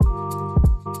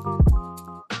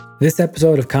This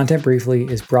episode of Content Briefly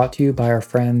is brought to you by our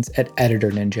friends at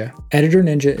Editor Ninja. Editor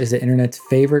Ninja is the internet's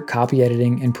favorite copy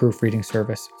editing and proofreading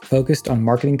service, focused on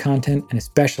marketing content and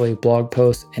especially blog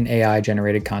posts and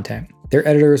AI-generated content. Their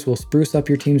editors will spruce up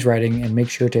your team's writing and make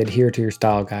sure to adhere to your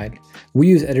style guide. We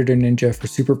use Editor Ninja for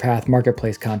SuperPath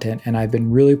marketplace content, and I've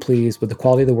been really pleased with the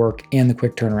quality of the work and the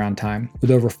quick turnaround time. With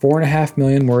over 4.5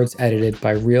 million words edited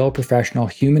by real professional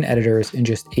human editors in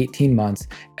just 18 months,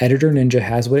 Editor Ninja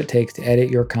has what it takes to edit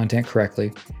your content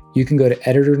correctly. You can go to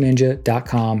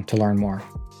editorninja.com to learn more.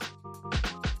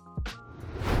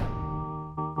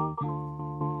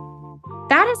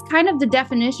 That is kind of the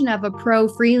definition of a pro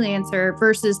freelancer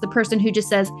versus the person who just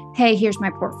says, hey, here's my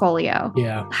portfolio.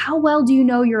 Yeah. How well do you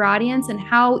know your audience and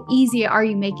how easy are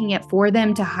you making it for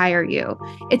them to hire you?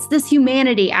 It's this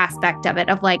humanity aspect of it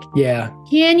of like,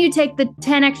 can you take the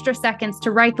 10 extra seconds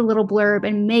to write the little blurb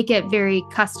and make it very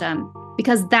custom?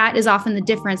 Because that is often the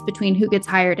difference between who gets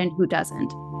hired and who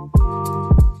doesn't.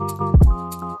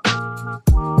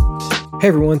 Hey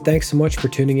everyone, thanks so much for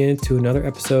tuning in to another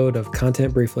episode of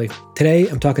Content Briefly. Today,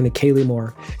 I'm talking to Kaleigh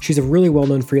Moore. She's a really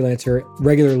well-known freelancer.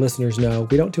 Regular listeners know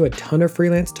we don't do a ton of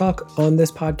freelance talk on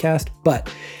this podcast,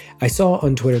 but I saw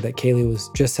on Twitter that Kaleigh was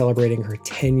just celebrating her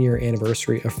 10-year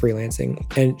anniversary of freelancing,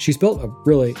 and she's built a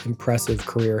really impressive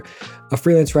career of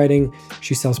freelance writing.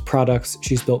 She sells products,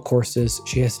 she's built courses,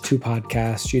 she has 2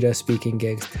 podcasts, she does speaking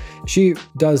gigs. She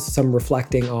does some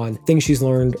reflecting on things she's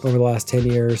learned over the last 10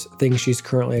 years, things she's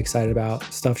currently excited about,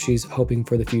 stuff she's hoping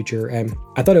for the future. And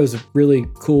I thought it was a really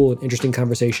cool and interesting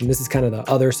conversation. This is kind of the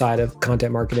other side of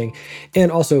content marketing. And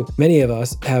also, many of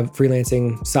us have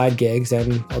freelancing side gigs,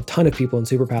 and a ton of people in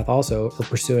SuperPath also are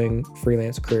pursuing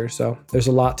freelance careers. So there's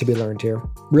a lot to be learned here.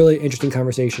 Really interesting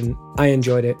conversation. I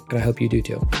enjoyed it, and I hope you do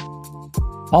too.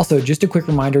 Also, just a quick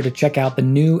reminder to check out the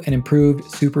new and improved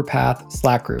SuperPath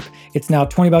Slack group. It's now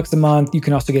 $20 a month. You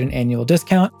can also get an annual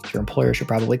discount. Your employer should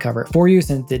probably cover it for you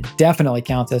since it definitely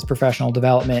counts as professional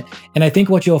development. And I think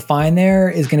what you'll find there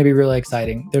is going to be really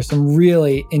exciting. There's some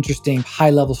really interesting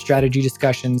high-level strategy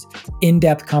discussions,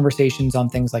 in-depth conversations on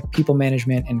things like people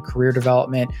management and career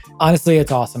development. Honestly,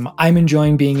 it's awesome. I'm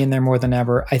enjoying being in there more than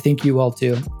ever. I think you will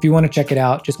too. If you want to check it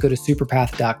out, just go to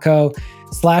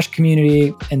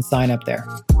superpath.co/community and sign up there.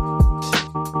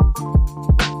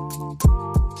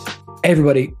 Hey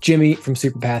everybody, Jimmy from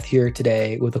SuperPath here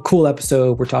today with a cool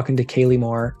episode. We're talking to Kaleigh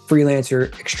Moore,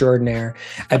 freelancer extraordinaire.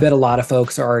 I bet a lot of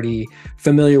folks are already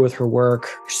familiar with her work,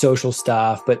 social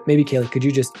stuff, but maybe Kaleigh, could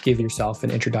you just give yourself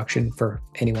an introduction for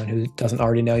anyone who doesn't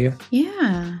already know you?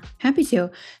 Yeah, happy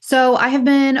to. So I have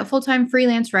been a full-time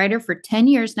freelance writer for 10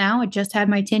 years now. I just had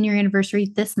my 10-year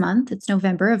anniversary this month. It's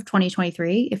November of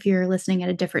 2023, if you're listening at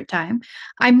a different time.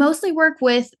 I mostly work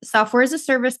with software as a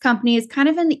service companies, kind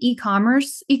of in the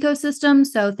e-commerce ecosystem.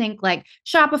 So think like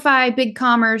Shopify,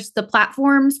 BigCommerce, the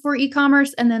platforms for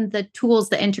e-commerce, and then the tools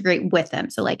that integrate with them.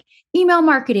 So like email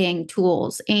marketing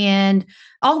tools and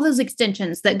all those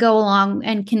extensions that go along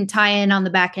and can tie in on the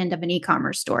back end of an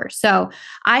e-commerce store. So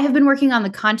I have been working on the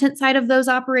content side of those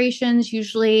operations,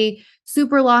 usually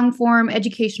super long form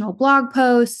educational blog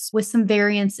posts with some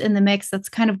variants in the mix. That's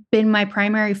kind of been my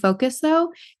primary focus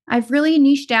though. I've really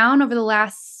niched down over the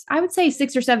last, I would say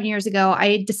 6 or 7 years ago,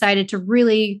 I decided to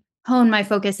really hone my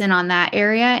focus in on that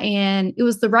area. And it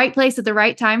was the right place at the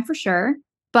right time for sure.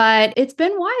 But it's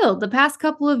been wild the past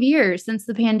couple of years since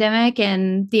the pandemic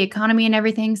and the economy and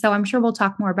everything. So I'm sure we'll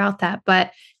talk more about that.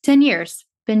 But 10 years,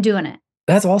 been doing it.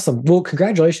 That's awesome. Well,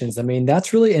 congratulations. I mean,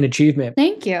 that's really an achievement.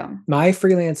 Thank you. My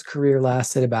freelance career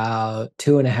lasted about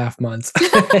 2.5 months.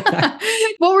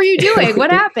 What were you doing?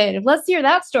 What happened? Let's hear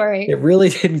that story. It really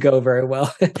didn't go very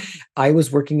well. I was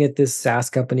working at this SaaS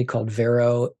company called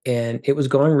Vero, and it was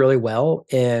going really well.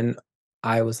 And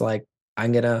I was like,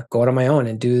 I'm going to go out on my own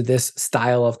and do this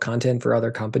style of content for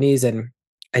other companies. And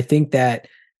I think that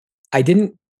I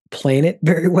didn't plan it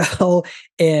very well.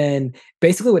 And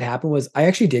basically what happened was I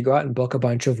actually did go out and book a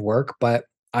bunch of work, but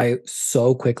I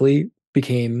so quickly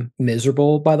became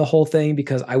miserable by the whole thing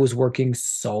because I was working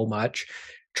so much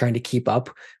trying to keep up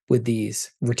with these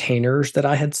retainers that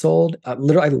I had sold. I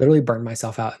literally burned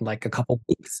myself out in like a couple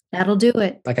weeks. That'll do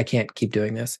it. Like, I can't keep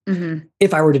doing this. Mm-hmm.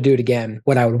 If I were to do it again,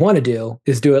 what I would want to do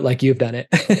is do it like you've done it.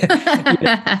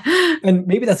 And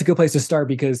maybe that's a good place to start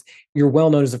because you're well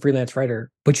known as a freelance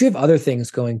writer, but you have other things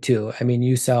going too. I mean,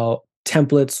 you sell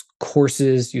templates,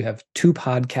 courses, you have 2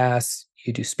 podcasts,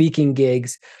 you do speaking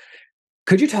gigs.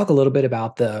 Could you talk a little bit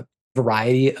about the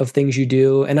variety of things you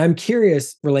do? And I'm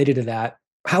curious, related to that,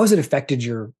 how has it affected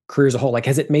your career as a whole? Like,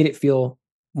 has it made it feel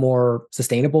more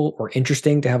sustainable or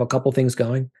interesting to have a couple things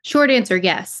going? Short answer,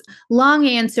 yes. Long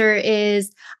answer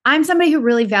is I'm somebody who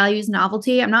really values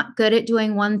novelty. I'm not good at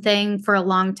doing one thing for a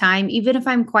long time, even if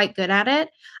I'm quite good at it.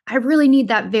 I really need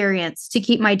that variance to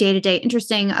keep my day to day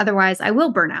interesting. Otherwise, I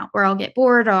will burn out or I'll get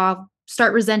bored or I'll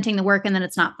start resenting the work and then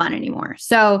it's not fun anymore.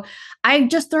 So I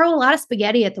just throw a lot of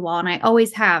spaghetti at the wall and I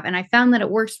always have. And I found that it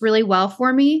works really well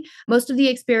for me. Most of the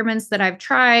experiments that I've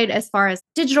tried as far as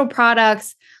digital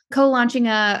products, co-launching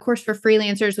a course for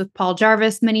freelancers with Paul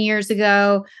Jarvis many years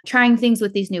ago, trying things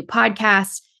with these new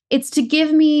podcasts. It's to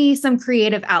give me some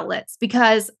creative outlets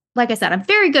because like I said, I'm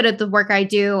very good at the work I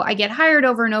do. I get hired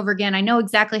over and over again. I know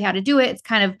exactly how to do it. It's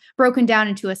kind of broken down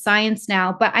into a science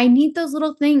now, but I need those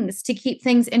little things to keep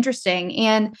things interesting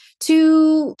and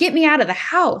to get me out of the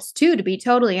house too, to be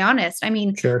totally honest. I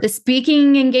mean, Sure. the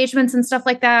speaking engagements and stuff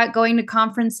like that, going to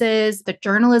conferences, the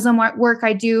journalism work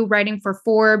I do, writing for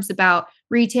Forbes about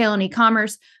retail and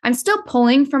e-commerce, I'm still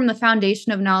pulling from the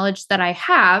foundation of knowledge that I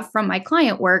have from my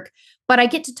client work, but I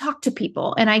get to talk to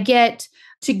people and I get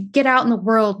to get out in the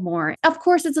world more. Of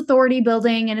course, it's authority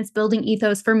building and it's building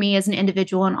ethos for me as an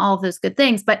individual and all of those good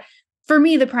things. But for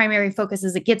me, the primary focus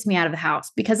is it gets me out of the house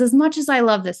because as much as I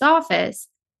love this office,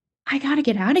 I got to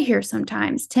get out of here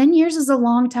sometimes. 10 years is a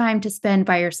long time to spend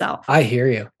by yourself. I hear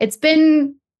you. It's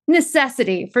been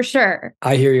necessity for sure.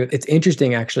 I hear you. It's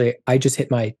interesting, actually. I just hit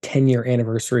my 10-year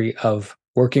anniversary of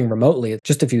working remotely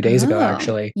just a few days ago,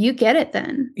 actually. You get it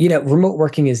then. Remote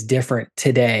working is different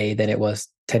today than it was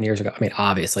 10 years ago. I mean,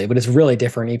 obviously, but it's really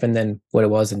different even than what it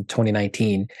was in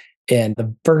 2019. And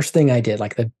the first thing I did,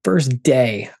 like the first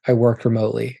day I worked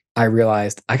remotely, I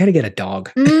realized I got to get a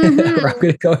dog or I'm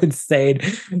going to go insane.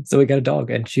 So we got a dog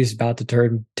and she's about to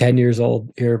turn 10 years old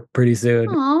here pretty soon.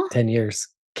 Aw. 10 years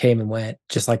came and went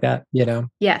just like that,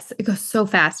 Yes, it goes so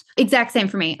fast. Exact same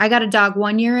for me. I got a dog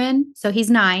 1 year in, so he's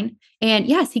 9. And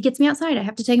yes, he gets me outside. I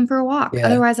have to take him for a walk. Yeah.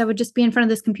 Otherwise, I would just be in front of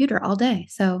this computer all day.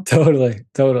 So Totally.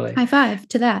 high five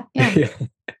to that. Yeah.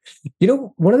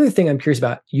 One other thing I'm curious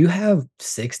about, you have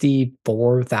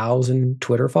 64,000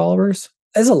 Twitter followers.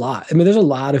 That's a lot. I mean, there's a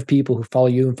lot of people who follow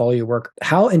you and follow your work.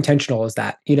 How intentional is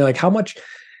that? Like how much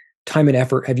time and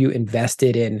effort have you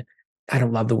invested in, I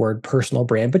don't love the word personal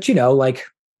brand, but like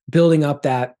building up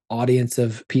that audience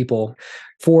of people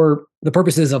for the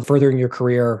purposes of furthering your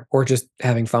career or just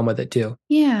having fun with it too?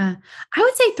 Yeah. I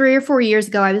would say 3 or 4 years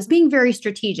ago, I was being very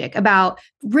strategic about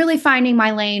really finding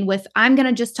my lane with, I'm going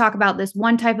to just talk about this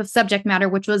one type of subject matter,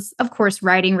 which was, of course,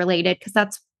 writing related,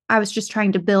 because I was just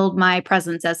trying to build my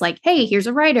presence as like, hey, here's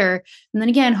a writer. And then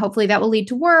again, hopefully that will lead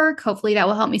to work. Hopefully that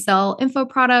will help me sell info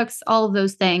products, all of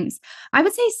those things. I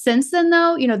would say since then,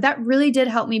 though, that really did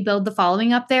help me build the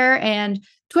following up there. And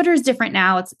Twitter is different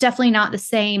now. It's definitely not the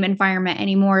same environment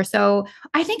anymore. So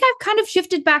I think I've kind of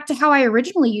shifted back to how I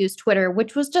originally used Twitter,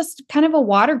 which was just kind of a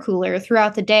water cooler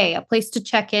throughout the day, a place to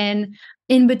check in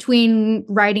between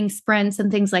writing sprints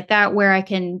and things like that, where I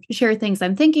can share things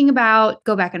I'm thinking about,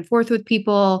 go back and forth with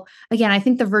people. Again, I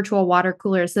think the virtual water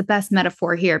cooler is the best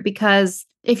metaphor here because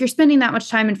if you're spending that much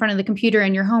time in front of the computer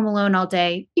and you're home alone all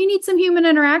day, you need some human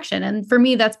interaction. And for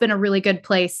me, that's been a really good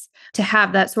place to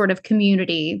have that sort of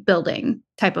community building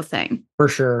type of thing. For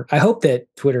sure. I hope that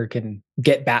Twitter can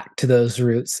get back to those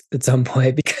roots at some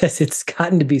point because it's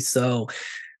gotten to be so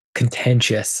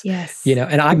contentious. Yes.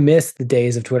 And I miss the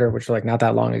days of Twitter, which were like not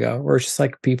that long ago, where it's just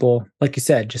like people, like you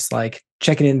said, just like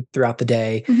checking in throughout the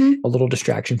day, a little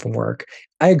distraction from work.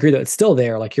 I agree that it's still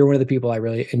there. Like you're one of the people I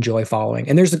really enjoy following.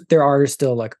 And there are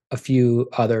still like a few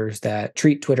others that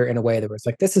treat Twitter in a way that was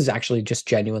like, this is actually just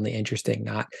genuinely interesting,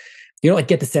 not like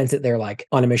get the sense that they're like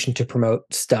on a mission to promote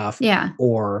stuff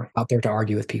or out there to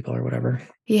argue with people or whatever.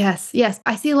 Yes.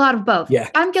 I see a lot of both. Yeah.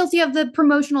 I'm guilty of the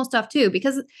promotional stuff too,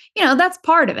 because, that's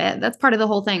part of it. That's part of the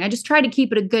whole thing. I just try to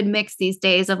keep it a good mix these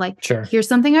days of like, sure, here's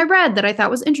something I read that I thought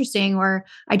was interesting, or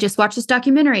I just watched this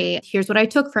documentary. Here's what I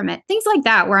took from it. Things like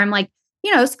that, where I'm like,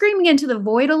 screaming into the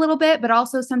void a little bit, but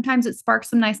also sometimes it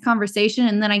sparks some nice conversation.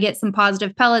 And then I get some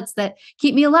positive pellets that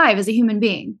keep me alive as a human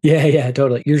being. Yeah,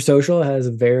 totally. Your social has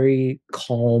a very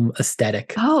calm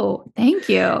aesthetic. Oh, thank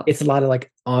you. It's a lot of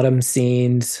like autumn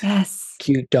scenes. Yes.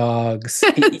 Cute dogs,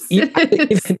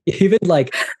 even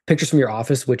like pictures from your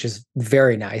office, which is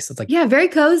very nice. It's like, yeah, very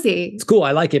cozy. It's cool.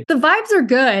 I like it. The vibes are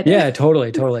good. Yeah,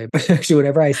 totally. But actually,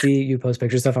 whenever I see you post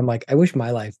pictures stuff, I'm like, I wish my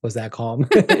life was that calm.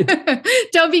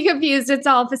 Don't be confused. It's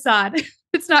all facade.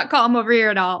 It's not calm over here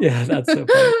at all. Yeah, that's so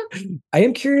funny. I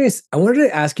am curious. I wanted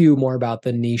to ask you more about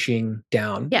the niching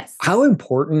down. Yes. How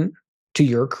important to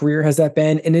your career has that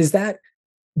been? And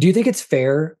do you think it's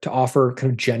fair to offer kind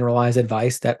of generalized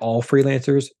advice that all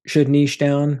freelancers should niche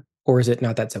down? or is it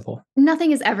not that simple?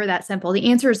 Nothing is ever that simple.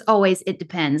 The answer is always it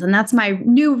depends. And that's my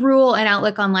new rule and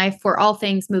outlook on life for all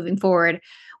things moving forward.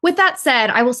 With that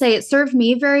said, I will say it served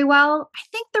me very well. I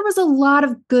think there was a lot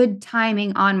of good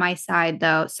timing on my side,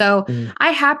 though. So Mm.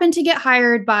 I happened to get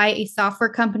hired by a software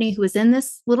company who was in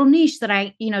this little niche that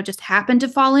I, just happened to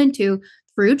fall into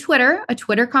through Twitter, a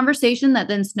Twitter conversation that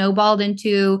then snowballed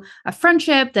into a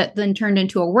friendship that then turned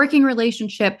into a working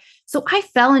relationship. So I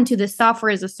fell into this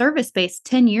software as a service space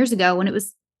 10 years ago when it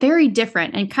was very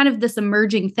different and kind of this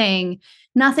emerging thing,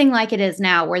 nothing like it is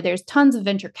now, where there's tons of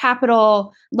venture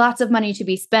capital, lots of money to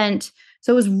be spent.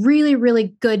 So it was really,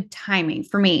 really good timing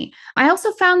for me. I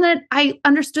also found that I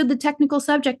understood the technical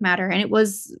subject matter and it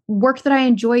was work that I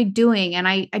enjoyed doing. And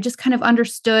I just kind of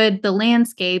understood the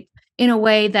landscape in a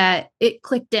way that it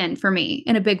clicked in for me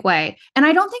in a big way. And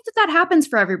I don't think that that happens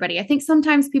for everybody. I think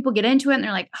sometimes people get into it and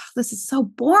they're like, oh, this is so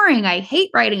boring. I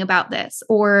hate writing about this.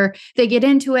 Or they get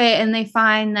into it and they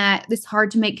find that it's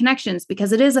hard to make connections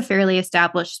because it is a fairly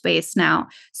established space now.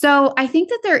 So I think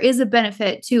that there is a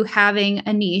benefit to having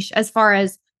a niche as far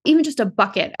as even just a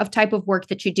bucket of type of work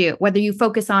that you do, whether you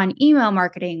focus on email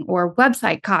marketing or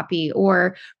website copy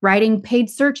or writing paid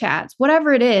search ads,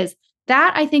 whatever it is.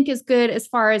 That I think is good as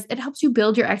far as it helps you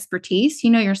build your expertise.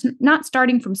 You're not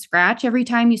starting from scratch every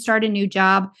time you start a new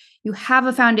job. You have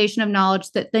a foundation of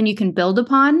knowledge that then you can build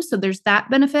upon. So there's that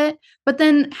benefit. But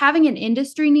then having an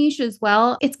industry niche as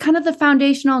well, it's kind of the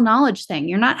foundational knowledge thing.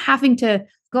 You're not having to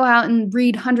go out and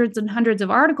read hundreds and hundreds of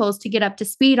articles to get up to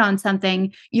speed on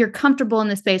something. You're comfortable in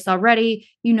the space already.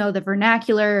 You know the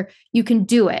vernacular. You can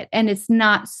do it. And it's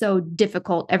not so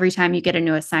difficult every time you get a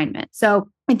new assignment. So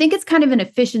I think it's kind of an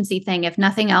efficiency thing, if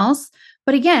nothing else.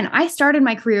 But again, I started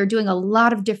my career doing a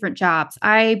lot of different jobs.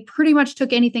 I pretty much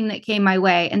took anything that came my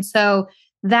way. And so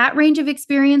that range of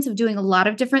experience of doing a lot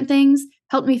of different things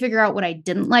helped me figure out what I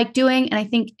didn't like doing. And I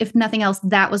think, if nothing else,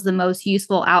 that was the most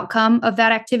useful outcome of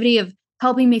that activity of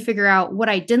helping me figure out what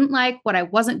I didn't like, what I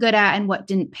wasn't good at, and what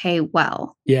didn't pay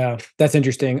well. Yeah, that's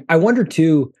interesting. I wonder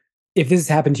too if this has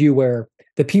happened to you where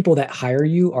the people that hire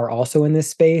you are also in this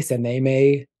space and they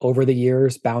may over the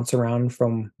years bounce around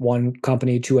from one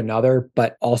company to another,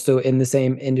 but also in the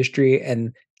same industry.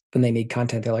 And when they need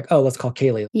content, they're like, oh, let's call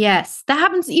Kaleigh. Yes, that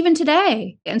happens even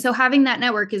today. And so having that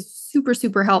network is super,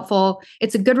 super helpful.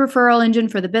 It's a good referral engine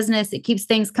for the business. It keeps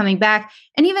things coming back.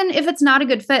 And even if it's not a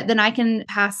good fit, then I can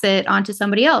pass it on to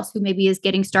somebody else who maybe is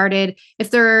getting started.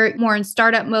 If they're more in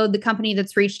startup mode, the company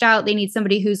that's reached out, they need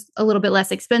somebody who's a little bit less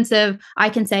expensive. I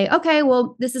can say, okay,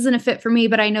 well, this isn't a fit for me,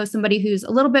 but I know somebody who's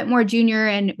a little bit more junior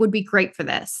and would be great for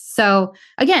this. So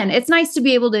again, it's nice to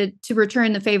be able to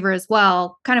return the favor as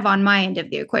well, kind of on my end of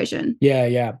the equation. Yeah,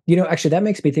 yeah. Actually, that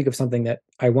makes me think of something that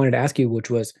I wanted to ask you, which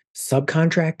was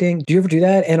subcontracting. Do you ever do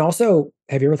that? And also,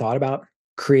 have you ever thought about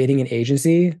creating an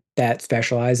agency that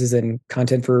specializes in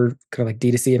content for kind of like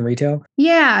D2C and retail?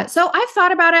 Yeah. So I've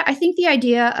thought about it. I think the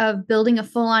idea of building a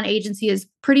full on agency is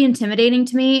pretty intimidating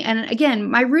to me. And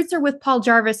again, my roots are with Paul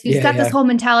Jarvis, who's got this whole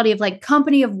mentality of like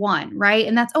company of one, right?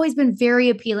 And that's always been very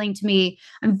appealing to me.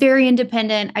 I'm very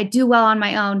independent. I do well on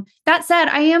my own. That said,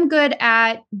 I am good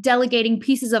at delegating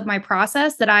pieces of my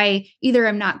process that I either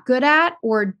am not good at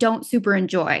or don't super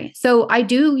enjoy. So I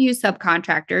do use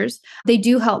subcontractors. They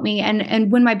do help me.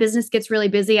 And when my business gets really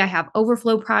busy, I have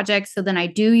overflow projects. So then I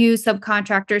do use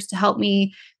subcontractors to help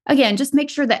me, again, just make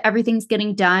sure that everything's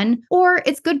getting done. Or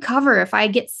it's good cover if I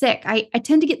get sick. I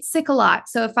tend to get sick a lot.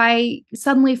 So if I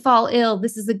suddenly fall ill,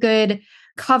 this is a good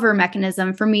cover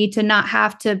mechanism for me to not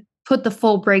have to put the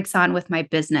full brakes on with my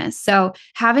business. So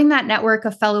having that network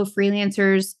of fellow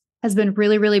freelancers has been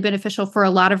really, really beneficial for a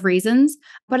lot of reasons.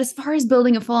 But as far as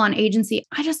building a full-on agency,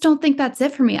 I just don't think that's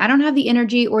it for me. I don't have the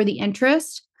energy or the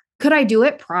interest. Could I do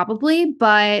it? Probably,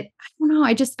 but I don't know.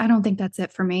 I don't think that's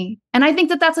it for me. And I think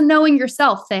that that's a knowing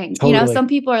yourself thing. Totally. Some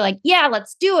people are like, yeah,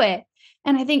 let's do it.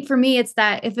 And I think for me, it's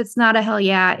that if it's not a hell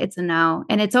yeah, it's a no.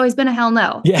 And it's always been a hell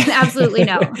no. Yeah. Absolutely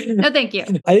no. No, thank you.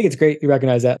 I think it's great you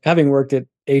recognize that. Having worked at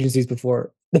agencies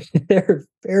before, they're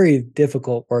very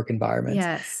difficult work environments.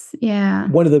 Yes. Yeah.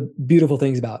 One of the beautiful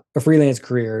things about a freelance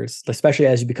career is, especially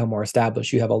as you become more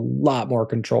established, you have a lot more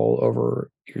control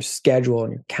over your schedule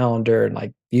and your calendar. And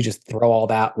like you just throw all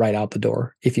that right out the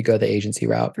door if you go the agency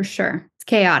route. For sure. It's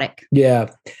chaotic. Yeah.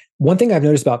 One thing I've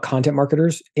noticed about content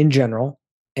marketers in general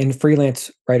and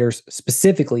freelance writers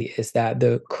specifically is that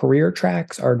the career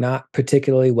tracks are not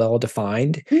particularly well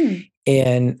defined.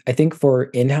 And I think for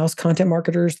in-house content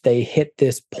marketers, they hit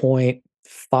this point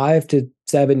 5 to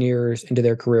 7 years into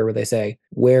their career where they say,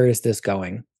 where is this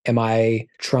going? Am I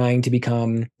trying to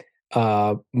become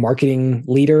a marketing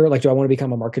leader? Like, do I want to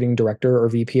become a marketing director or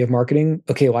VP of marketing?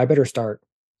 Okay, well, I better start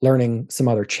learning some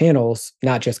other channels,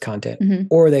 not just content. Mhm.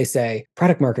 Or they say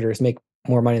product marketers make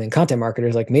more money than content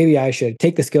marketers. Like maybe I should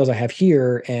take the skills I have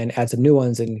here and add some new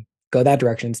ones and go that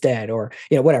direction instead, or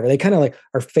whatever. They kind of like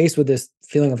are faced with this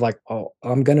feeling of like, oh,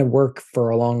 I'm gonna work for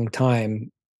a long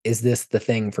time. Is this the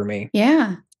thing for me?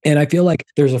 Yeah. And I feel like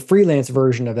there's a freelance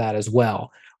version of that as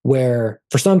well, where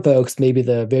for some folks, maybe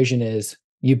the vision is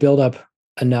you build up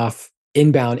enough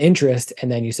inbound interest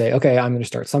and then you say, okay, I'm going to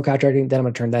start subcontracting, then I'm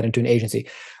going to turn that into an agency.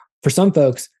 For some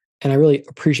folks, and I really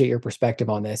appreciate your perspective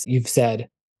on this, you've said,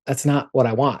 that's not what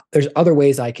I want. There's other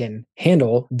ways I can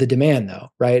handle the demand though,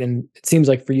 right? And it seems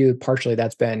like for you, partially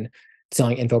that's been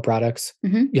selling info products.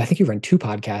 Mhm. Yeah, I think you run 2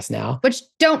 podcasts now. Which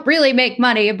don't really make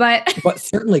money, but But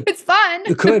certainly it's fun.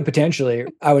 it could potentially,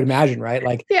 I would imagine, right?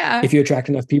 Like Yeah. if you attract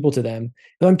enough people to them.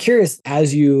 So I'm curious,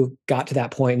 as you got to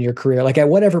that point in your career, like at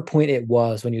whatever point it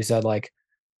was when you said like,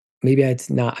 maybe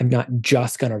I'm not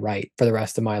just going to write for the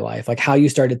rest of my life. Like how you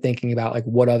started thinking about like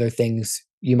what other things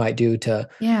you might do to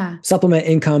Yeah. supplement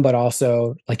income, but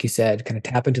also, like you said, kind of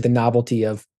tap into the novelty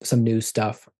of some new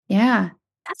stuff. Yeah.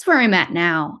 That's where I'm at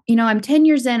now. I'm 10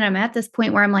 years in. I'm at this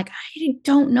point where I'm like, I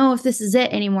don't know if this is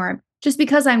it anymore. Just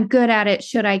because I'm good at it,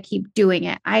 should I keep doing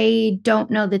it? I don't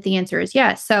know that the answer is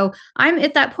yes. So I'm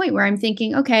at that point where I'm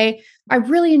thinking, okay, I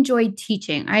really enjoy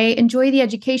teaching. I enjoy the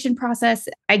education process.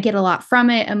 I get a lot from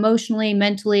it emotionally,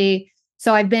 mentally.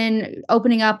 So I've been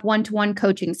opening up one-to-one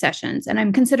coaching sessions and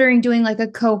I'm considering doing like a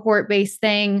cohort-based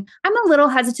thing. I'm a little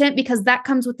hesitant because that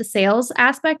comes with the sales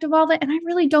aspect of all that and I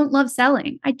really don't love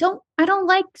selling. I don't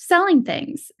like selling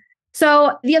things.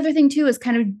 So the other thing too is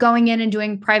kind of going in and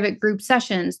doing private group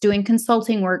sessions, doing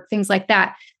consulting work, things like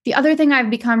that. The other thing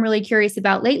I've become really curious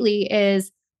about lately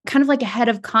is kind of like a head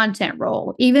of content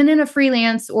role. Even in a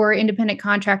freelance or independent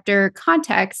contractor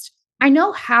context, I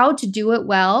know how to do it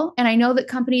well. And I know that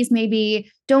companies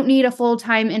maybe don't need a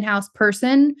full-time in-house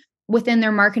person within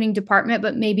their marketing department,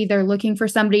 but maybe they're looking for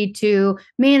somebody to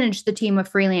manage the team of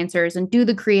freelancers and do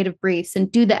the creative briefs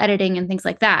and do the editing and things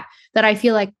like that I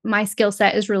feel like my skill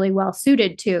set is really well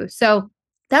suited to. So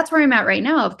that's where I'm at right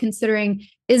now of considering,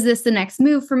 is this the next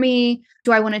move for me?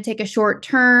 Do I want to take a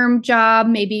short-term job,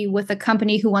 maybe with a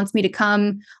company who wants me to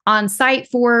come on site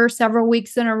for several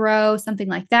weeks in a row, something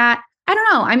like that? I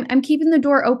don't know. I'm keeping the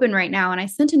door open right now. And I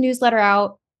sent a newsletter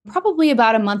out probably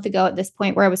about a month ago at this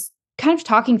point where I was kind of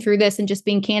talking through this and just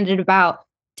being candid about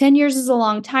 10 years is a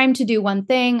long time to do one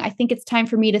thing. I think it's time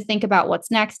for me to think about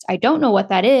what's next. I don't know what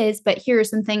that is, but here are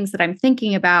some things that I'm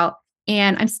thinking about.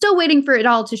 And I'm still waiting for it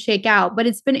all to shake out. But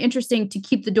it's been interesting to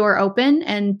keep the door open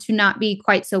and to not be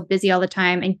quite so busy all the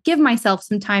time and give myself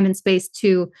some time and space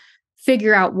to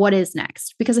figure out what is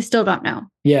next because I still don't know.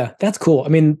 Yeah, that's cool. I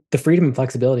mean, the freedom and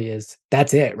flexibility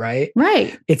that's it, right?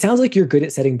 Right. It sounds like you're good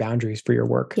at setting boundaries for your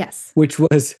work. Yes. Which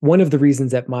was one of the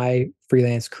reasons that my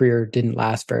freelance career didn't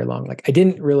last very long. Like I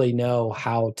didn't really know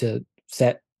how to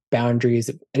set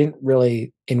boundaries. I didn't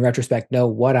really, in retrospect, know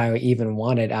what I even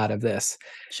wanted out of this.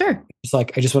 Sure. It's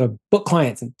like, I just want to book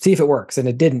clients and see if it works. And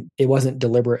it didn't. It wasn't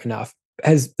deliberate enough.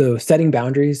 Has the setting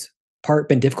boundaries part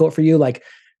been difficult for you? Like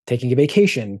taking a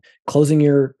vacation, closing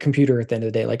your computer at the end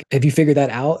of the day. Like, have you figured that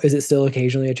out? Is it still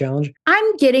occasionally a challenge?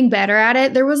 I'm getting better at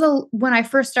it. When I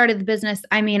first started the business,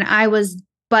 I was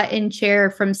butt in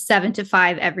chair from 7 to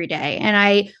 5 every day. And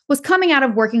I was coming out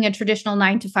of working a traditional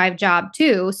 9 to 5 job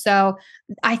too. So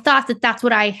I thought that that's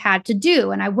what I had to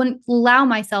do. And I wouldn't allow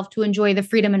myself to enjoy the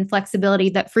freedom and flexibility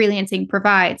that freelancing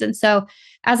provides. And so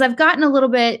as I've gotten a little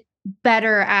bit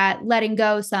better at letting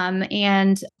go some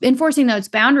and enforcing those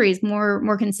boundaries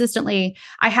more consistently,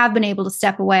 I have been able to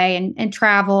step away and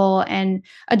travel and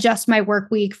adjust my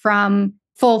work week from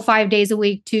full 5 days a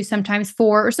week to sometimes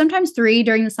 4 or sometimes 3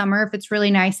 during the summer if it's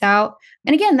really nice out.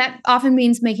 And again, that often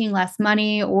means making less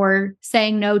money or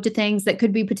saying no to things that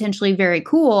could be potentially very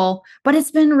cool. But it's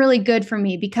been really good for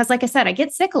me because, like I said, I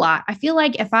get sick a lot. I feel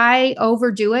like if I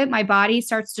overdo it, my body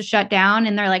starts to shut down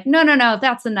and they're like, no,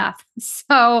 that's enough.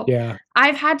 So Yeah.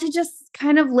 I've had to just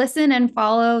kind of listen and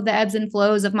follow the ebbs and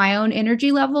flows of my own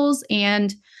energy levels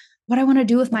and what I want to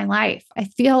do with my life. I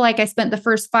feel like I spent the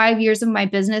first 5 years of my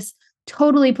business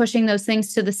totally pushing those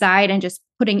things to the side and just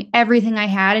putting everything I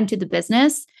had into the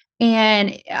business.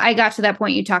 And I got to that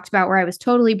point you talked about where I was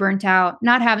totally burnt out,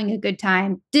 not having a good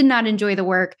time, did not enjoy the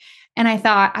work. And I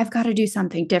thought, I've got to do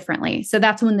something differently. So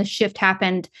that's when the shift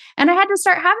happened. And I had to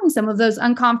start having some of those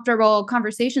uncomfortable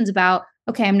conversations about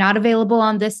okay, I'm not available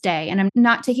on this day and I'm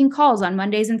not taking calls on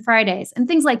Mondays and Fridays and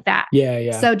things like that.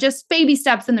 Yeah. So just baby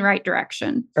steps in the right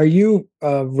direction. Are you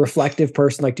a reflective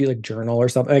person? Like, do you like journal or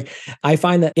something? Like, I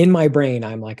find that in my brain,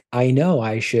 I'm like, I know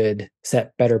I should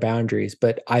set better boundaries,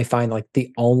 but I find like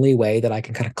the only way that I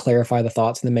can kind of clarify the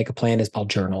thoughts and then make a plan is I'll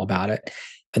journal about it.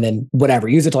 And then whatever,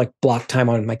 use it to like block time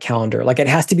on my calendar. Like, it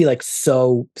has to be like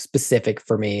so specific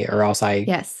for me, or else I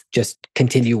Yes. just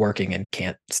continue working and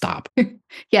can't stop.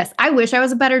 Yes. I wish I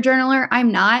was a better journaler.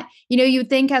 I'm not. You'd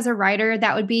think as a writer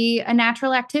that would be a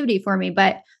natural activity for me,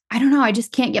 but I don't know. I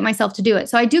just can't get myself to do it.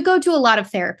 So I do go to a lot of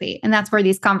therapy. And that's where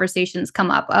these conversations come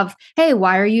up of, hey,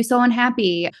 why are you so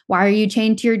unhappy? Why are you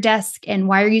chained to your desk? And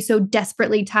why are you so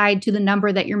desperately tied to the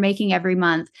number that you're making every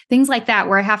month? Things like that,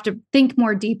 where I have to think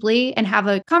more deeply and have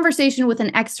a conversation with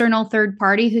an external third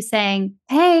party who's saying,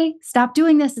 hey, stop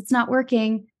doing this. It's not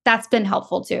working. That's been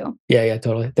helpful too. Yeah,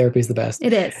 totally. Therapy is the best.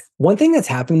 It is. One thing that's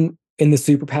happened in the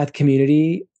Superpath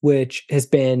community, which has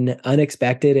been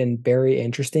unexpected and very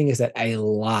interesting, is that a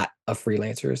lot of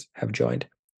freelancers have joined.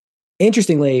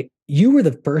 Interestingly, you were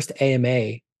the first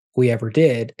AMA we ever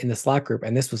did in the Slack group,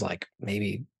 and this was like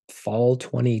maybe fall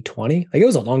 2020. Like, it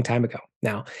was a long time ago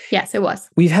now. Yes, it was.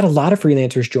 We've had a lot of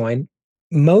freelancers join,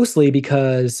 mostly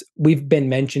because we've been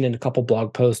mentioned in a couple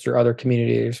blog posts or other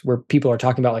communities where people are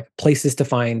talking about like places to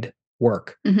find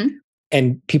work. Mm-hmm.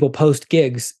 And people post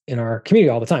gigs in our community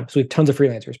all the time. So we have tons of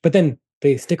freelancers, but then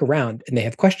they stick around and they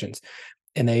have questions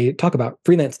and they talk about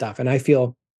freelance stuff. And I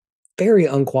feel very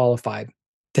unqualified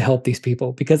to help these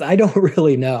people because I don't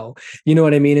really know, you know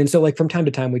what I mean? And so like from time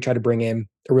to time, we try to bring in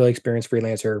a really experienced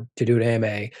freelancer to do an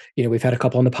AMA. We've had a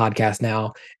couple on the podcast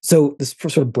now. So this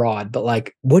is sort of broad, but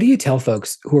like, what do you tell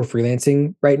folks who are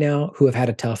freelancing right now who have had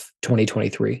a tough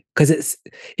 2023? Because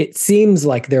it seems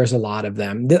like there's a lot of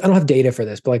them. I don't have data for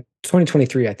this, but like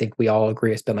 2023, I think we all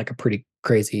agree it's been like a pretty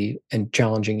crazy and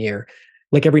challenging year.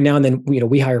 Like every now and then,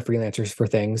 we hire freelancers for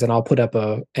things, and I'll put up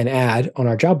an ad on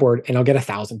our job board and I'll get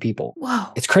 1,000 people.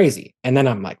 Wow. It's crazy. And then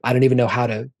I'm like, I don't even know how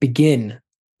to begin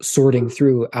sorting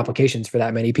through applications for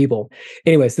that many people.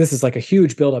 Anyways, this is like a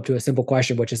huge buildup to a simple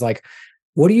question, which is like,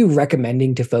 what are you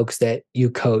recommending to folks that you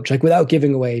coach? Like, without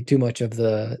giving away too much of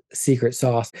the secret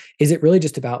sauce, is it really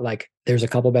just about like, there's a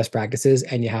couple best practices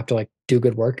and you have to like do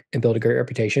good work and build a great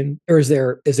reputation? Or is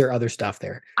there other stuff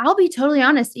there? I'll be totally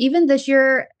honest. Even this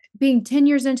year, being 10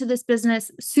 years into this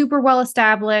business, super well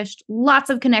established, lots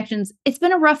of connections. It's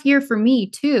been a rough year for me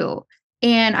too.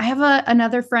 And I have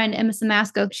another friend, Emma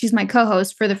Samasco. She's my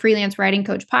co-host for the Freelance Writing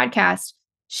Coach podcast.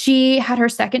 She had her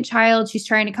second child. She's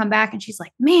trying to come back. And she's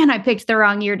like, man, I picked the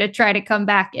wrong year to try to come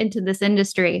back into this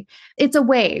industry. It's a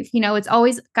wave. It's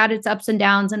always got its ups and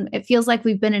downs. And it feels like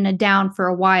we've been in a down for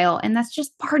a while. And that's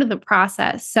just part of the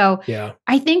process. So yeah,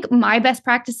 I think my best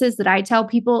practices that I tell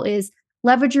people is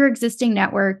leverage your existing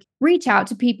network, reach out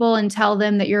to people and tell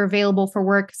them that you're available for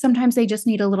work. Sometimes they just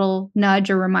need a little nudge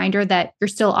or reminder that you're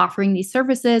still offering these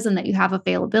services and that you have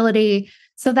availability.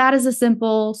 So that is a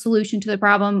simple solution to the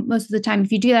problem. Most of the time,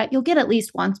 if you do that, you'll get at least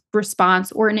one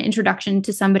response or an introduction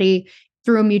to somebody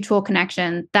through a mutual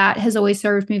connection. That has always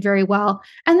served me very well.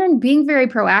 And then being very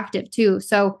proactive too.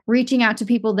 So reaching out to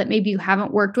people that maybe you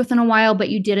haven't worked with in a while, but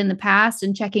you did in the past,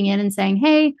 and checking in and saying,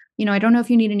 hey, I don't know if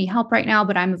you need any help right now,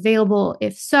 but I'm available.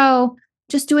 If so,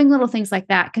 just doing little things like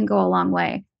that can go a long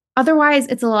way. Otherwise,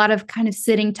 it's a lot of kind of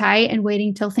sitting tight and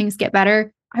waiting till things get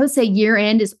better. I would say year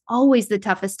end is always the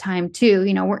toughest time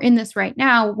too. We're in this right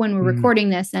now when we're recording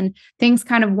this, and things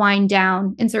kind of wind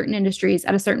down in certain industries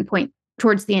at a certain point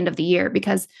towards the end of the year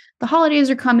because the holidays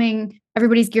are coming,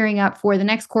 everybody's gearing up for the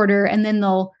next quarter, and then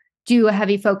they'll do a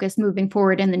heavy focus moving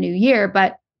forward in the new year.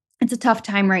 But it's a tough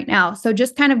time right now. So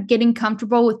just kind of getting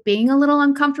comfortable with being a little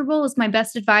uncomfortable is my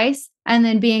best advice. And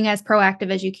then being as proactive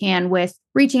as you can with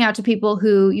reaching out to people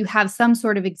who you have some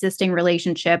sort of existing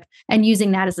relationship and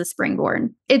using that as a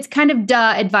springboard. It's kind of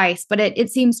duh advice, but it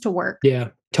seems to work. Yeah,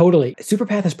 totally.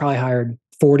 Superpath has probably hired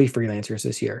 40 freelancers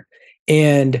this year.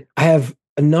 And I have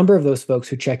a number of those folks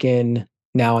who check in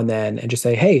now and then and just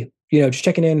say, hey, just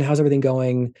checking in. How's everything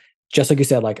going? Just like you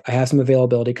said, like, I have some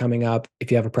availability coming up. If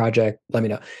you have a project, let me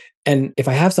know. And if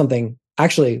I have something,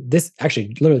 this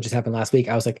literally just happened last week.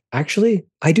 I was like, actually,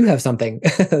 I do have something.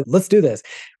 Let's do this.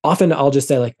 Often I'll just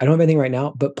say like, I don't have anything right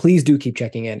now, but please do keep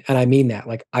checking in. And I mean that,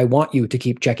 like, I want you to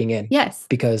keep checking in. Yes.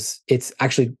 Because it's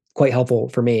actually quite helpful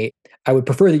for me. I would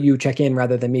prefer that you check in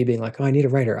rather than me being like, oh, I need a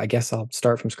writer. I guess I'll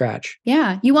start from scratch.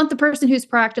 Yeah. You want the person who's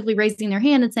proactively raising their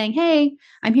hand and saying, hey,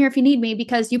 I'm here if you need me,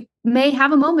 because you may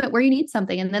have a moment where you need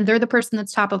something. And then they're the person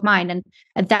that's top of mind.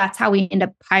 And that's how we end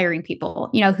up hiring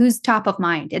people. Who's top of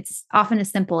mind? It's often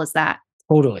as simple as that.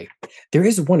 Totally. There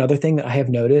is one other thing that I have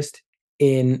noticed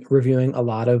in reviewing a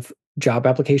lot of job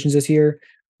applications this year,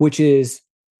 which is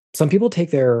some people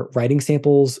take their writing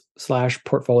samples slash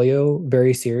portfolio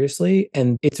very seriously.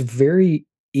 And it's very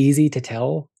easy to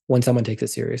tell when someone takes it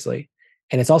seriously.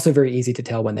 And it's also very easy to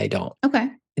tell when they don't. Okay.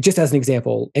 Just as an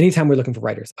example, anytime we're looking for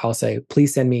writers, I'll say,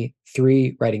 please send me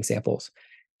 3 writing samples.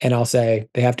 And I'll say,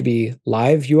 they have to be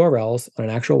live URLs on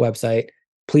an actual website.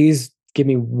 Please give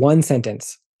me 1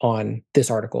 sentence on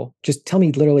this article. Just tell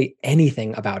me literally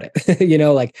anything about it.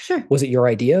 Like, Sure. was it your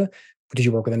idea? Did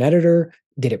you work with an editor?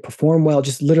 Did it perform well?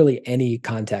 Just literally any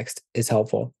context is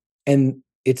helpful. And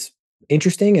it's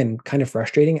interesting and kind of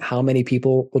frustrating how many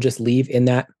people will just leave in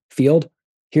that field.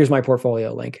 Here's my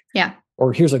portfolio link. Yeah.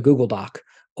 Or here's a Google Doc,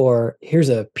 or here's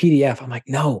a PDF. I'm like,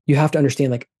 no, you have to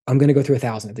understand, like, I'm going to go through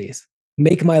 1,000 of these.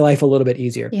 Make my life a little bit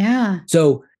easier. Yeah.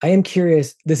 So I am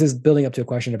curious, this is building up to a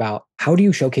question about how do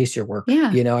you showcase your work?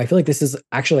 Yeah. I feel like this is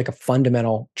actually like a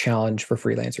fundamental challenge for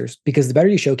freelancers, because the better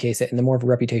you showcase it and the more of a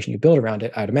reputation you build around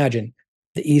it, I'd imagine,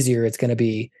 the easier it's going to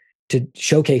be to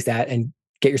showcase that and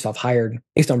get yourself hired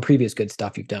based on previous good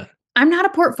stuff you've done. I'm not a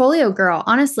portfolio girl.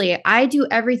 Honestly, I do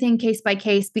everything case by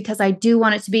case because I do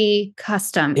want it to be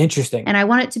custom. Interesting. And I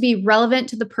want it to be relevant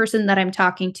to the person that I'm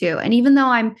talking to. And even though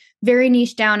I'm very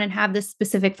niche down and have this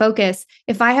specific focus,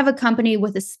 if I have a company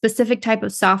with a specific type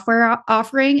of software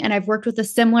offering and I've worked with a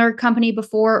similar company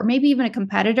before, or maybe even a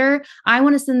competitor, I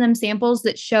want to send them samples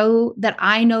that show that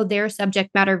I know their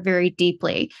subject matter very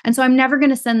deeply. And so I'm never going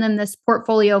to send them this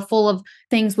portfolio full of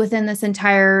things within this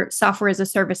entire software as a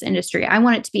service industry. I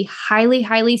want it to be highly,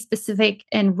 highly specific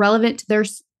and relevant to their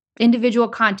individual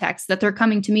context that they're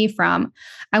coming to me from.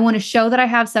 I want to show that I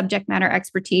have subject matter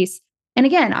expertise. And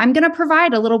again, I'm going to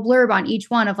provide a little blurb on each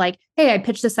one of like, hey, I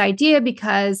pitched this idea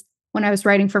because when I was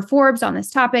writing for Forbes on this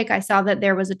topic, I saw that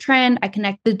there was a trend. I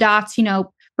connect the dots,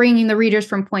 bringing the readers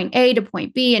from point A to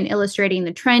point B and illustrating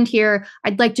the trend here.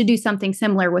 I'd like to do something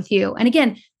similar with you. And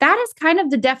again, that is kind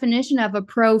of the definition of a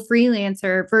pro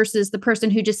freelancer versus the person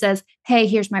who just says, hey,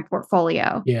 here's my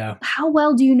portfolio. Yeah. How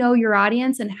well do you know your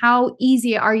audience and how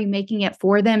easy are you making it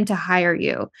for them to hire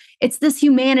you? It's this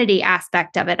humanity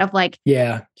aspect of it of like,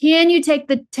 yeah, can you take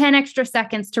the 10 extra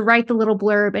seconds to write the little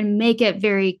blurb and make it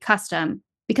very custom?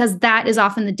 Because that is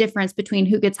often the difference between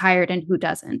who gets hired and who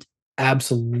doesn't.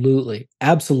 Absolutely.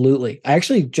 Absolutely. I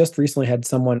actually just recently had a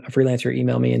freelancer,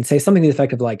 email me and say something to the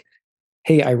effect of like,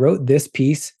 hey, I wrote this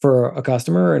piece for a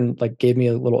customer and like gave me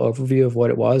a little overview of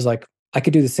what it was. Like, I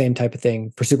could do the same type of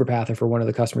thing for Superpath or for one of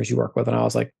the customers you work with. And I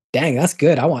was like, dang, that's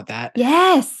good. I want that.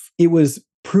 Yes. It was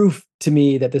proof to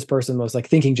me that this person was like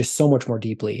thinking just so much more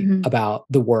deeply about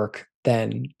the work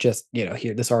than just,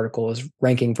 here, this article is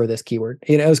ranking for this keyword.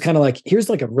 It was kind of like, here's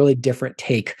like a really different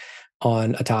take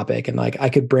on a topic. And like, I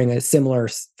could bring a similar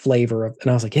flavor of, and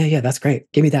I was like, yeah, that's great.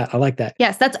 Give me that. I like that.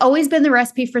 Yes. That's always been the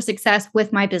recipe for success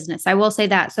with my business. I will say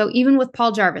that. So even with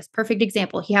Paul Jarvis, perfect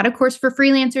example. He had a course for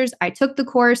freelancers. I took the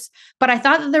course, but I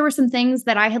thought that there were some things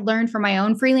that I had learned from my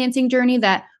own freelancing journey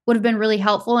that would have been really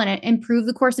helpful and improve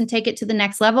the course and take it to the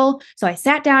next level. So I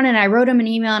sat down and I wrote him an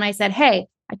email and I said, hey,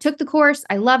 I took the course.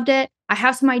 I loved it. I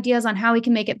have some ideas on how we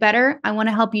can make it better. I want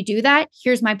to help you do that.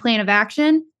 Here's my plan of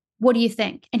action. What do you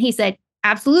think? And he said,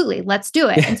 absolutely, let's do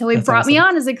it. And so he brought me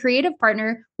on as a creative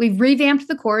partner. We've revamped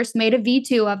the course, made a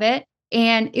V2 of it,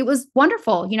 and it was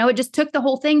wonderful. It just took the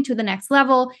whole thing to the next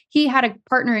level. He had a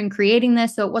partner in creating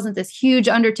this, so it wasn't this huge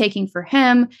undertaking for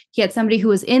him. He had somebody who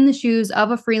was in the shoes of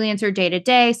a freelancer day to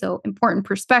day, so important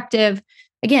perspective.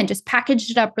 Again, just packaged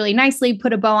it up really nicely,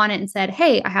 put a bow on it and said,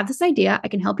 hey, I have this idea. I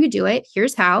can help you do it.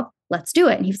 Here's how. Let's do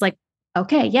it. And he was like,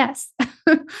 okay, yes.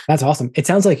 That's awesome. It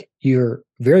sounds like you're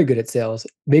very good at sales.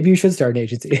 Maybe you should start an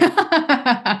agency.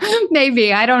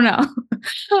 Maybe. I don't know.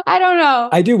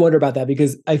 I do wonder about that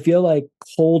because I feel like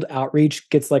cold outreach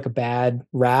gets like a bad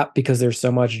rap because there's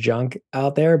so much junk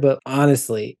out there. But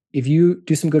honestly, if you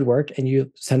do some good work and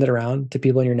you send it around to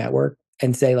people in your network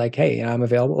and say like, hey, I'm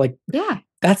available. Like, yeah,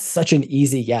 that's such an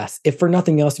easy yes. If for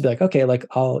nothing else to be like, okay, like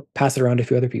I'll pass it around to a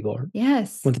few other people.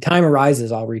 Yes. When the time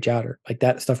arises, I'll reach out. Or like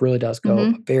that stuff really does go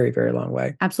a very, very long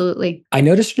way. Absolutely. I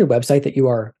noticed on your website that you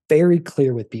are very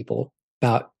clear with people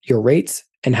about your rates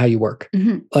and how you work.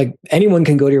 Like anyone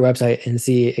can go to your website and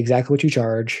see exactly what you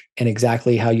charge and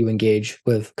exactly how you engage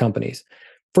with companies.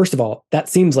 First of all, that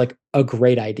seems like a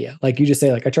great idea. Like you just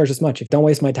say like, I charge this much. Don't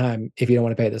waste my time if you don't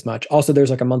want to pay this much. Also, there's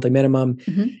like a monthly minimum.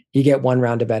 You get one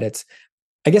round of edits.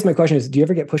 I guess my question is, do you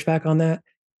ever get pushback on that?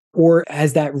 Or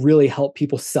has that really helped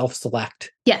people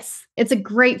self-select? Yes, it's a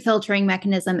great filtering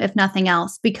mechanism, if nothing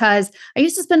else, because I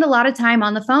used to spend a lot of time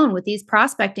on the phone with these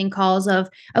prospecting calls of,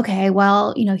 okay,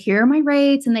 well, here are my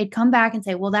rates. And they'd come back and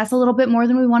say, well, that's a little bit more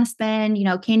than we want to spend.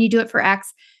 Can you do it for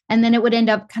X? And then it would end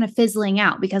up kind of fizzling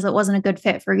out because it wasn't a good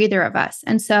fit for either of us.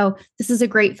 And so this is a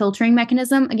great filtering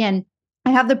mechanism. Again,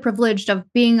 I have the privilege of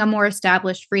being a more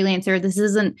established freelancer. This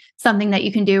isn't something that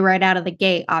you can do right out of the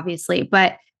gate, obviously,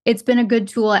 but it's been a good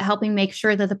tool at helping make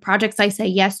sure that the projects I say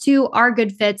yes to are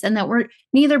good fits and that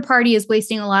neither party is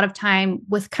wasting a lot of time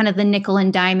with kind of the nickel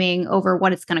and diming over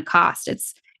what it's going to cost.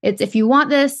 It's if you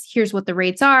want this, here's what the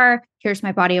rates are. Here's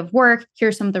my body of work.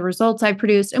 Here's some of the results I've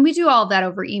produced. And we do all of that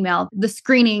over email. The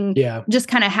screening just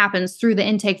kind of happens through the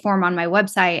intake form on my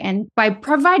website. And by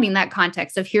providing that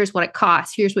context of here's what it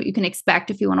costs, here's what you can expect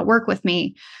if you want to work with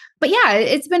me. But yeah,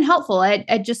 it's been helpful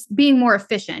at just being more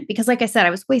efficient because like I said,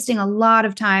 I was wasting a lot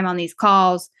of time on these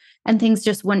calls and things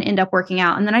just wouldn't end up working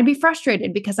out. And then I'd be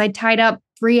frustrated because I tied up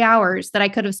 3 hours that I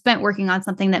could have spent working on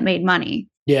something that made money.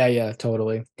 Yeah,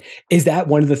 totally. Is that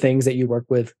one of the things that you work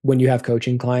with when you have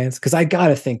coaching clients? Because I got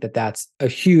to think that that's a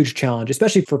huge challenge,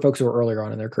 especially for folks who are earlier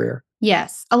on in their career.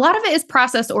 Yes. A lot of it is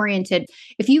process oriented.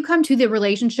 If you come to the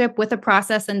relationship with a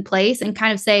process in place and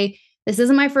kind of say, this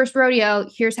isn't my first rodeo.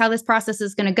 Here's how this process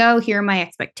is going to go. Here are my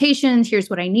expectations. Here's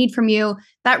what I need from you.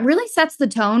 That really sets the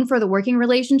tone for the working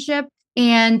relationship.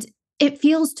 And it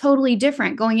feels totally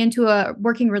different going into a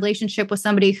working relationship with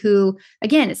somebody who,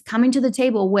 again, is coming to the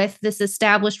table with this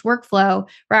established workflow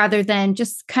rather than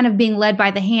just kind of being led by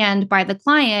the hand by the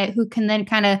client who can then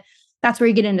kind of, that's where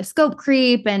you get into scope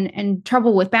creep and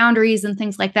trouble with boundaries and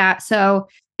things like that. So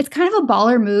it's kind of a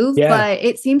baller move, but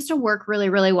it seems to work really,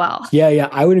 really well. Yeah.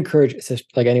 I would encourage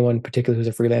like anyone, particularly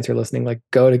who's a freelancer listening, like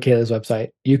go to Kaleigh's website.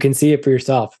 You can see it for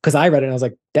yourself. Because I read it and I was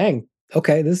like, dang,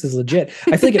 okay, this is legit.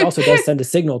 I feel like it also does send a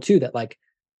signal too that like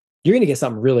you're going to get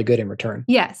something really good in return.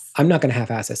 Yes. I'm not going to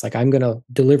half-ass this. Like I'm going to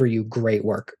deliver you great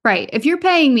work. Right. If you're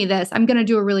paying me this, I'm going to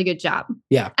do a really good job.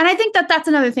 Yeah. And I think that that's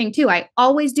another thing too. I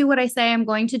always do what I say I'm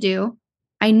going to do.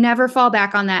 I never fall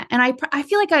back on that. And I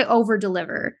feel like I over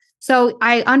deliver. So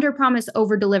I under promise,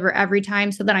 over deliver every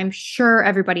time so that I'm sure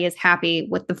everybody is happy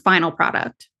with the final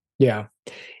product. Yeah.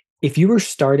 If you were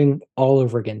starting all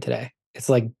over again today, it's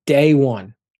like day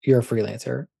one, you're a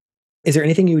freelancer. Is there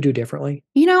anything you would do differently?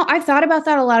 You know, I've thought about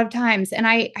that a lot of times and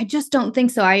I just don't think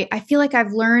so. I feel like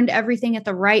I've learned everything at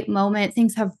the right moment.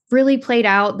 Things have really played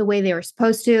out the way they were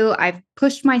supposed to. I've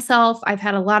pushed myself. I've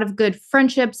had a lot of good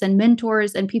friendships and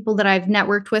mentors and people that I've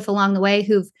networked with along the way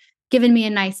who've given me a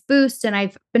nice boost. And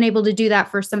I've been able to do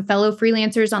that for some fellow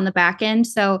freelancers on the back end.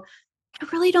 So I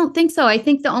really don't think so. I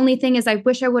think the only thing is I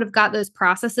wish I would have got those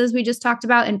processes we just talked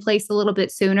about in place a little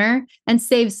bit sooner and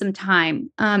saved some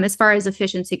time as far as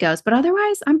efficiency goes. But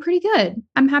otherwise, I'm pretty good.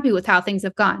 I'm happy with how things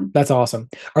have gone. That's awesome.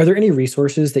 Are there any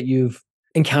resources that you've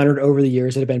encountered over the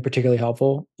years that have been particularly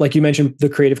helpful? Like you mentioned the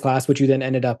creative class, which you then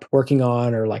ended up working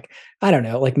on, or like, I don't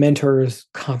know, like mentors,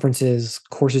 conferences,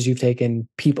 courses you've taken,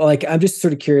 people. Like, I'm just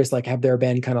sort of curious, like, have there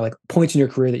been kind of like points in your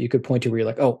career that you could point to where you're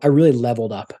like, oh, I really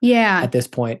leveled up at this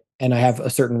point, and I have a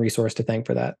certain resource to thank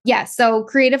for that? Yeah. So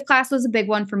creative class was a big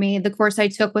one for me. The course I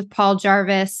took with Paul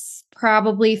Jarvis,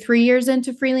 probably 3 years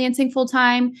into freelancing full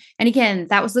time. And again,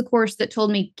 that was the course that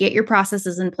told me, get your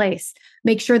processes in place.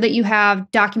 Make sure that you have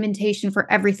documentation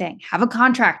for everything. Have a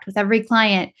contract with every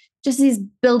client. Just these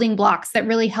building blocks that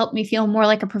really helped me feel more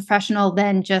like a professional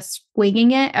than just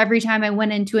winging it every time I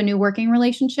went into a new working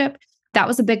relationship. That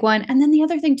was a big one. And then the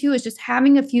other thing too is just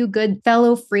having a few good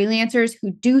fellow freelancers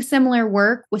who do similar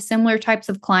work with similar types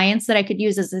of clients that I could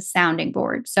use as a sounding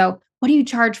board. So what do you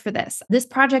charge for this? This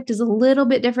project is a little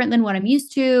bit different than what I'm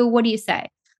used to. What do you say?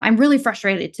 I'm really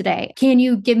frustrated today. Can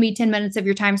you give me 10 minutes of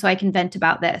your time so I can vent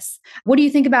about this? What do you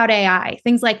think about AI?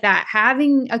 Things like that.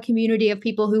 Having a community of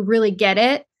people who really get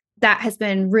it, that has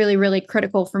been really, really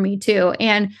critical for me too.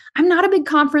 And I'm not a big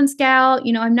conference gal.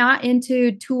 You know, I'm not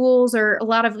into tools or a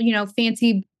lot of,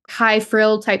 fancy high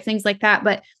frill type things like that.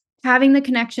 But having the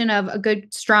connection of a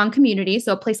good, strong community.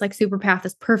 So a place like Superpath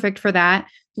is perfect for that.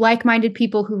 Like-minded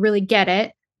people who really get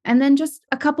it. And then just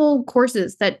a couple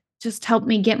courses that just helped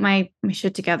me get my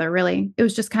shit together, really. It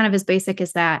was just kind of as basic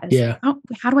as that.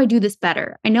 How do I do this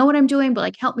better? I know what I'm doing, but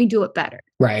like, help me do it better.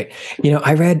 Right.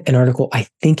 I read an article, I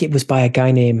think it was by a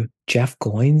guy named Jeff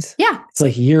Goins. Yeah. It's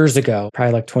like years ago,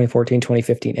 probably like 2014,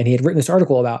 2015. And he had written this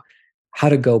article about how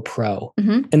to go pro.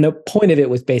 Mm-hmm. And the point of it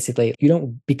was basically, you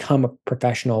don't become a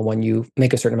professional when you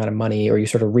make a certain amount of money or you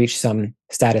sort of reach some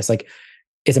status. Like,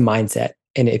 it's a mindset.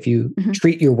 And if you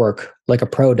treat your work like a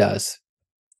pro does,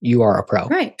 you are a pro.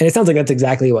 Right. And it sounds like that's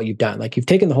exactly what you've done. Like, you've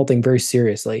taken the whole thing very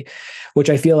seriously, which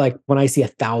I feel like when I see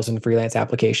 1,000 freelance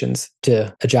applications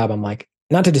to a job, I'm like,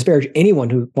 not to disparage anyone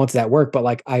who wants that work, but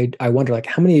like, I wonder like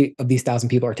how many of these 1,000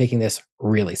 people are taking this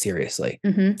really seriously?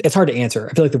 It's hard to answer.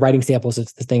 I feel like the writing samples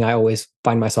is the thing I always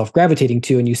find myself gravitating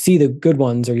to. And you see the good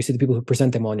ones, or you see the people who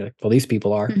present them well, and you're like, well, these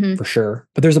people are for sure.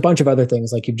 But there's a bunch of other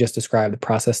things like you've just described, the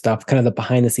process stuff, kind of the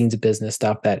behind the scenes of business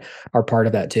stuff that are part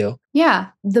of that too. Yeah.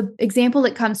 The example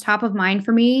that comes top of mind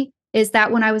for me is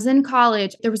that when I was in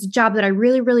college, there was a job that I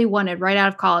really, really wanted right out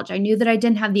of college. I knew that I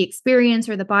didn't have the experience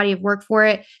or the body of work for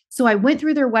it. So I went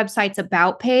through their website's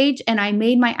about page and I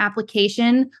made my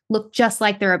application look just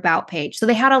like their about page. So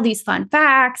they had all these fun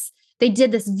facts. They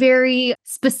did this very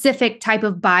specific type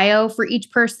of bio for each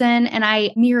person, and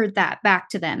I mirrored that back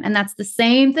to them. And that's the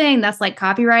same thing. That's like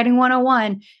copywriting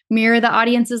 101, mirror the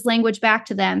audience's language back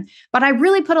to them. But I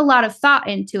really put a lot of thought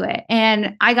into it,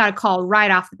 and I got a call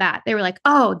right off the bat. They were like,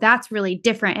 oh, that's really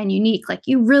different and unique. Like,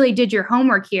 you really did your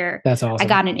homework here. That's awesome. I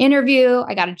got an interview.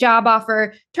 I got a job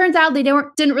offer. Turns out they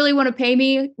didn't really want to pay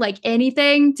me like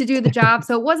anything to do the job.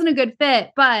 So it wasn't a good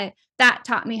fit, but that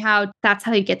taught me that's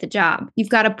how you get the job. You've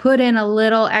got to put in a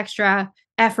little extra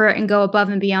effort and go above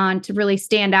and beyond to really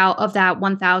stand out of that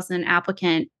 1,000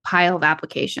 applicant pile of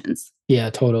applications.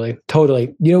 Yeah, totally.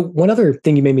 Totally. You know, one other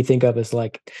thing you made me think of is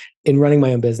like in running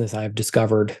my own business, I've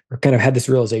discovered or kind of had this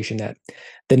realization that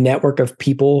the network of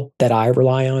people that I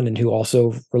rely on and who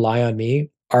also rely on me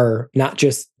are not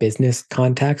just business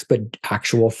contacts, but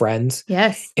actual friends.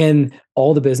 Yes. And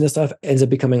all the business stuff ends up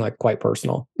becoming like quite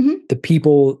personal. The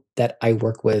people that I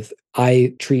work with,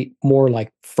 I treat more like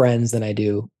friends than I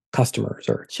do customers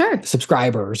or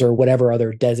subscribers or whatever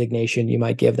other designation you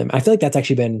might give them. I feel like that's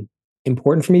actually been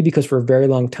important for me because for a very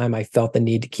long time, I felt the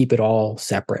need to keep it all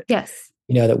separate. Yes.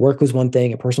 You know, that work was one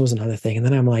thing and personal was another thing. And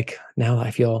then I'm like, now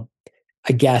I feel,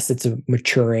 I guess it's a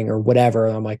maturing or whatever.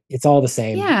 I'm like, it's all the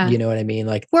same. Yeah. You know what I mean?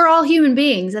 Like, we're all human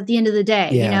beings at the end of the day,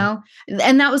 you know?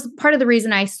 And that was part of the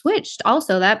reason I switched.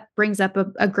 Also, that brings up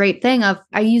a great thing of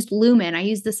I used Lumen. I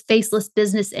used this faceless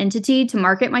business entity to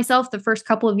market myself the first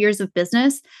couple of years of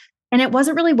business. And it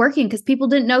wasn't really working because people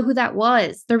didn't know who that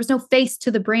was. There was no face to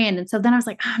the brand. And so then I was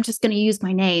like, I'm just going to use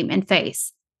my name and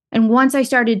face. And once I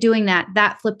started doing that,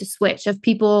 that flipped a switch of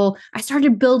people. I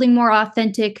started building more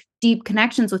authentic, deep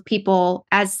connections with people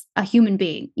as a human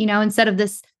being, you know, instead of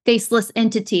this faceless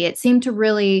entity. It seemed to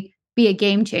really be a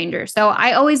game changer. So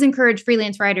I always encourage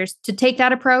freelance writers to take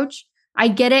that approach. I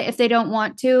get it if they don't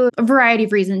want to, a variety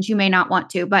of reasons you may not want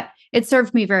to, but it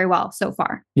served me very well so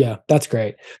far. Yeah, that's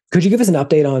great. Could you give us an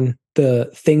update on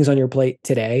the things on your plate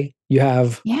today? You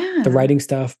have the writing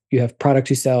stuff, you have products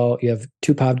you sell, you have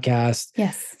 2 podcasts.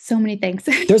 Yes, so many things.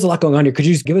 There's a lot going on here. Could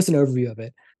you just give us an overview of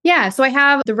it? Yeah, so I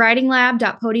have the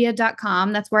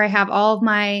writinglab.podia.com. That's where I have all of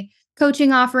my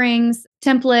coaching offerings,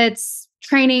 templates,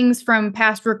 trainings from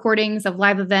past recordings of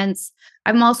live events.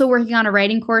 I'm also working on a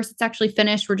writing course. It's actually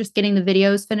finished. We're just getting the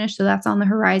videos finished. So that's on the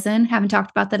horizon. Haven't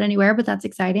talked about that anywhere, but that's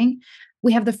exciting.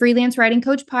 We have the Freelance Writing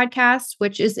Coach podcast,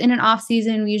 which is in an off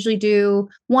season. We usually do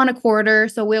 1 a quarter.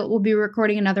 So we'll be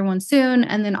recording another one soon.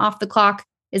 And then Off the Clock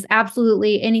is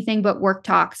absolutely anything but work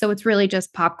talk. So it's really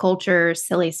just pop culture,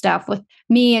 silly stuff with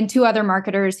me and 2 other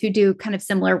marketers who do kind of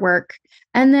similar work.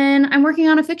 And then I'm working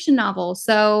on a fiction novel.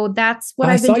 So that's what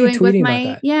I've been doing with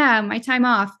my time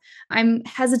off. I'm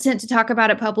hesitant to talk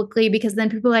about it publicly because then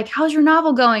people are like, how's your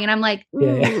novel going? And I'm like,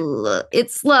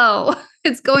 it's slow.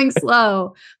 It's going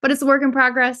slow, but it's a work in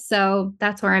progress. So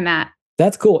that's where I'm at.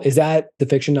 That's cool. Is that the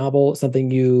fiction novel something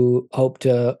you hope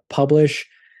to publish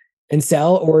and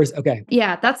sell, or is okay?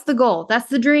 Yeah, that's the goal. That's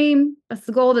the dream. That's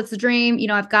the goal. That's the dream. You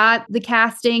know, I've got the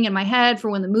casting in my head for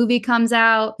when the movie comes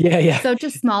out. Yeah. So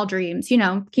just small dreams, you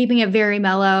know, keeping it very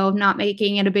mellow, not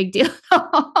making it a big deal.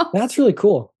 That's really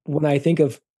cool. When I think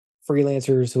of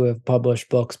freelancers who have published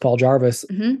books, Paul Jarvis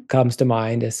comes to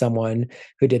mind as someone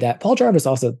who did that. Paul Jarvis,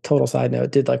 also, total side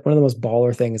note, did like one of the most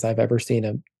baller things I've ever seen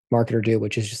a marketer do,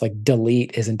 which is just like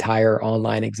delete his entire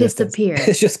online existence. Disappear.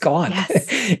 It's just gone.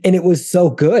 Yes. And it was so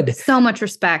good. So much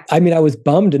respect. I mean, I was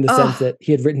bummed in the sense that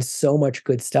he had written so much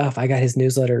good stuff. I got his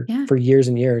newsletter for years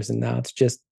and years, and now it's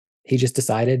just, he just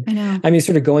decided. I know. I mean,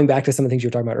 sort of going back to some of the things you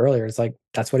were talking about earlier, it's like,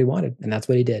 that's what he wanted and that's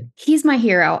what he did. He's my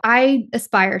hero. I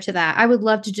aspire to that. I would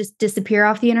love to just disappear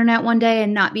off the internet one day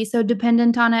and not be so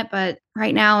dependent on it. But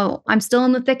right now I'm still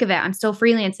in the thick of it. I'm still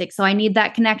freelancing. So I need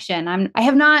that connection. I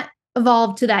have not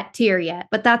evolved to that tier yet,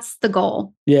 but that's the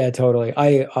goal. Yeah, totally.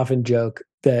 I often joke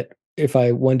that if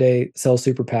I one day sell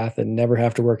Superpath and never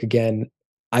have to work again,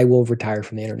 I will retire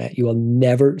from the internet. You will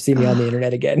never see me on the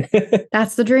internet again.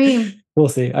 That's the dream. We'll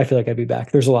see. I feel like I'd be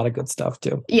back. There's a lot of good stuff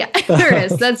too. Yeah, there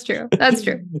is. That's true. That's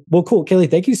true. Well, cool. Kaleigh,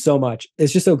 thank you so much.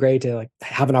 It's just so great to like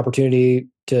have an opportunity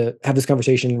to have this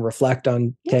conversation and reflect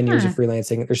on 10 years of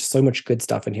freelancing. There's so much good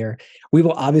stuff in here. We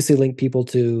will obviously link people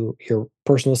to your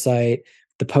personal site,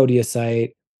 the Podia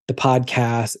site, the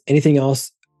podcast. Anything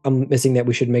else I'm missing that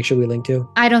we should make sure we link to?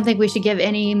 I don't think we should give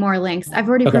any more links. I've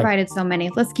already provided so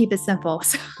many. Let's keep it simple.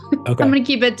 So I'm going to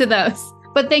keep it to those.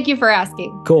 But thank you for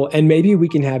asking. Cool. And maybe we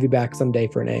can have you back someday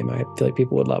for a name. I feel like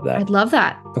people would love that. I'd love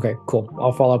that. Okay, cool.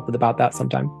 I'll follow up about that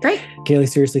sometime. Great. Kaleigh,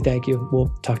 seriously, thank you. We'll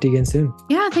talk to you again soon.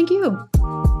 Yeah, thank you.